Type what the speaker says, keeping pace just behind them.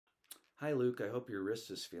Hi, Luke. I hope your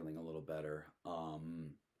wrist is feeling a little better.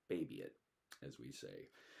 Baby it, as we say.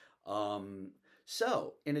 Um,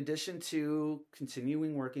 so, in addition to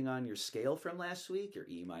continuing working on your scale from last week, your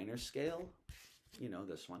E minor scale, you know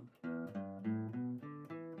this one.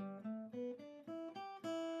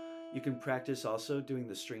 You can practice also doing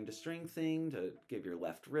the string to string thing to give your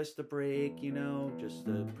left wrist a break, just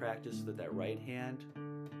to practice with that right hand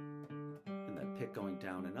and that pick going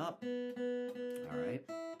down and up. All right.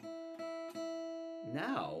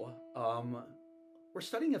 Now, we're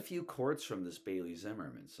studying a few chords from this Bailey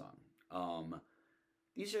Zimmerman song.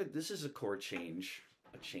 This is a chord change,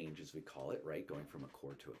 a change as we call it, right? Going from a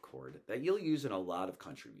chord to a chord that you'll use in a lot of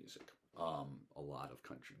country music. A lot of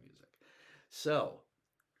country music. So,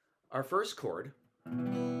 our first chord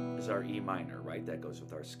is our E minor, right? That goes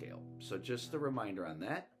with our scale. So just a reminder on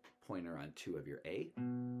that, pointer on 2 of your A,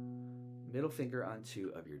 middle finger on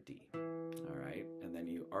 2 of your D. All right, and then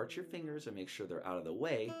you arch your fingers and make sure they're out of the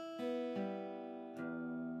way.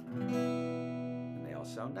 And they all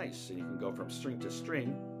sound nice. And you can go from string to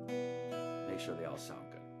string, make sure they all sound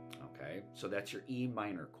good. Okay, so that's your E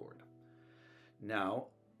minor chord. Now,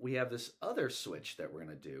 we have this other switch that we're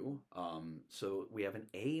going to do. So we have an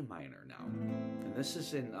A minor now. And this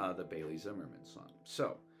is in the Bailey Zimmerman song.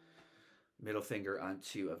 So, middle finger on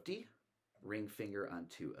 2 of D, ring finger on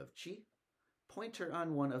 2 of G, pointer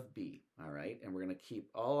on 1 of B. All right, and we're going to keep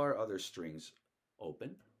all our other strings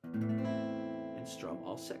open and strum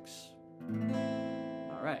all 6.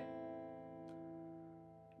 All right.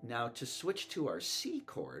 Now, to switch to our C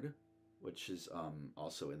chord, which is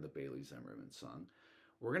also in the Bailey Zimmerman song,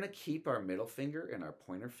 we're going to keep our middle finger and our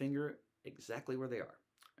pointer finger exactly where they are.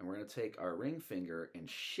 And we're going to take our ring finger and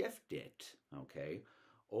shift it, okay,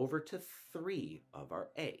 over to 3 of our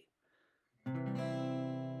A.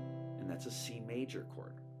 And that's a C major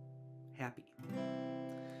chord. Happy.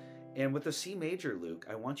 And with the C major, Luke,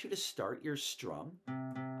 I want you to start your strum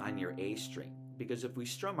on your A string. Because if we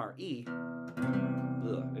strum our E,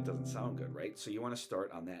 it doesn't sound good, right? So you want to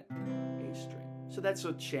start on that A string. So that's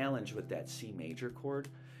a challenge with that C major chord,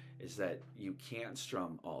 is that you can't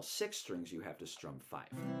strum all 6 strings, you have to strum 5.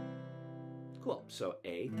 Cool, so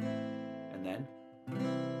A, and then,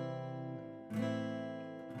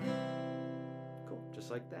 cool,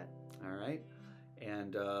 just like that, all right?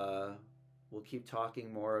 And we'll keep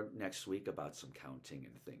talking more next week about some counting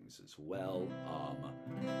and things as well,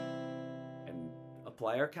 and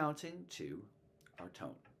apply our counting to our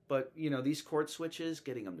tone. But, these chord switches,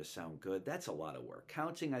 getting them to sound good, that's a lot of work.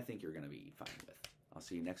 Counting, I think you're going to be fine with. I'll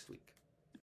see you next week.